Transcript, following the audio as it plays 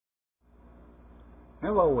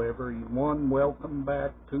Hello everyone, welcome back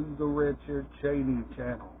to the Richard Cheney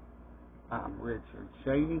channel. I'm Richard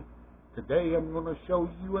Cheney. Today I'm going to show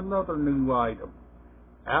you another new item,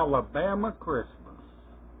 Alabama Christmas.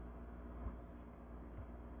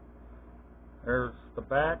 There's the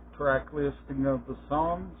back track listing of the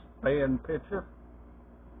songs, band picture,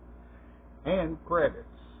 and credits.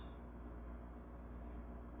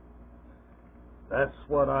 That's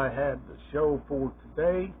what I had to show for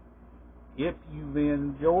today. If you've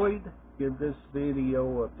enjoyed, give this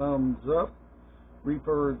video a thumbs up.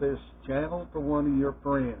 Refer this channel to one of your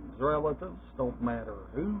friends, relatives, don't matter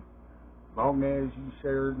who, as long as you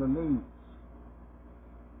share the news.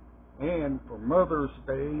 And for Mother's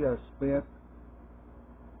Day, I spent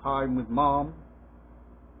time with Mom.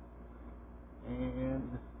 And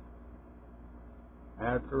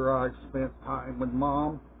after I spent time with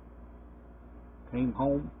Mom, came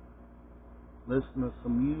home, listened to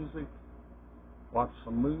some music, watched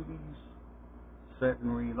some movies, sat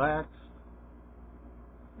and relaxed,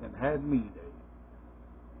 and had me day.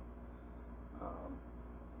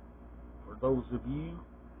 For those of you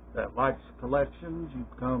that likes collections,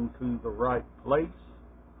 you've come to the right place.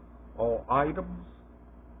 All items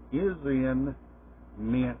is in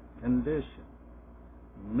mint condition.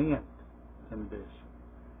 Mint condition.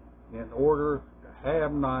 In order to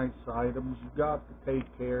have nice items, you've got to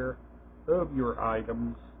take care of your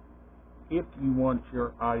items if you want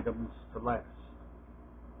your items to last.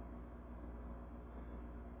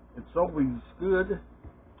 It's always good to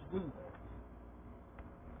do that.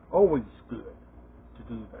 Always good to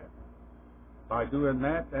do that. By doing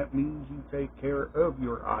that, that means you take care of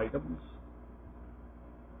your items,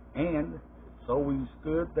 and it's always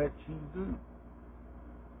good that you do.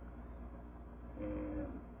 And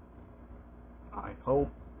I hope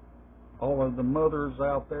all of the mothers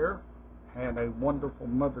out there had a wonderful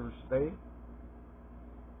Mother's Day,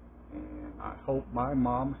 and I hope my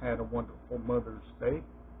mom had a wonderful Mother's Day.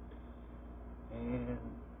 And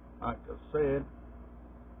like I said,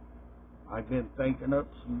 I've been thinking up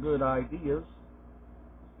some good ideas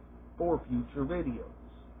for future videos.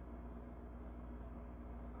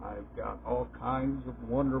 I've got all kinds of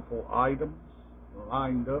wonderful items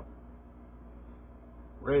lined up,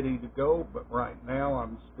 ready to go, but right now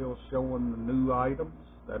I'm still showing the new items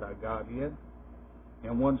that I got in,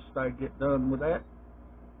 and once I get done with that,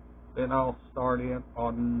 then I'll start in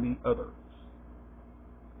on the others.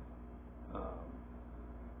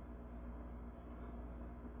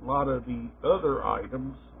 A lot of the other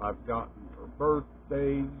items I've gotten for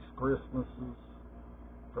birthdays, Christmases,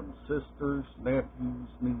 from sisters, nephews,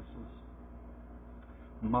 nieces,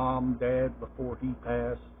 Mom, Dad before he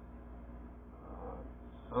passed.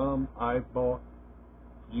 Some I bought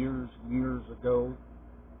years and years ago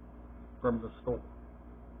from the store.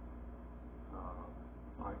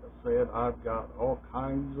 Like I said, I've got all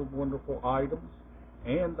kinds of wonderful items,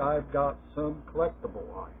 and I've got some collectible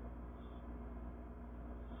items.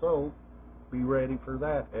 So, be ready for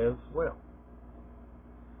that as well.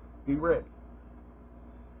 Be ready.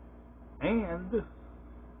 And,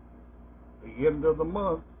 the end of the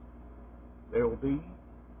month, there'll be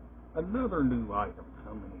another new item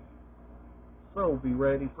coming in. So, be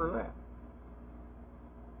ready for that.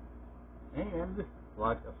 And,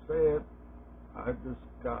 like I said, I've just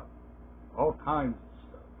got all kinds of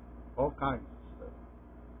stuff. All kinds of stuff.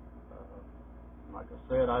 Like I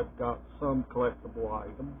said, I've got some collectible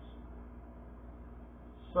items.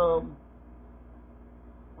 Some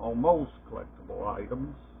almost collectible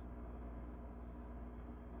items.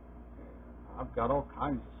 And I've got all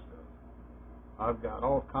kinds of stuff. I've got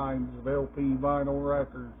all kinds of LP vinyl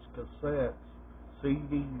records, cassettes,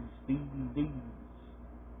 CDs, DVDs.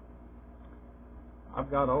 I've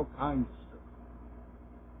got all kinds of stuff.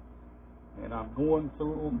 And I'm going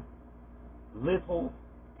through them little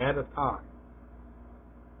at a time.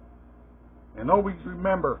 And always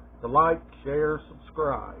remember to like, share,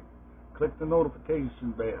 subscribe. Click the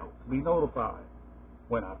notification bell to be notified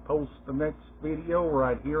when I post the next video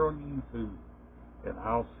right here on YouTube. And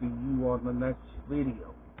I'll see you on the next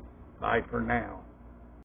video. Bye for now.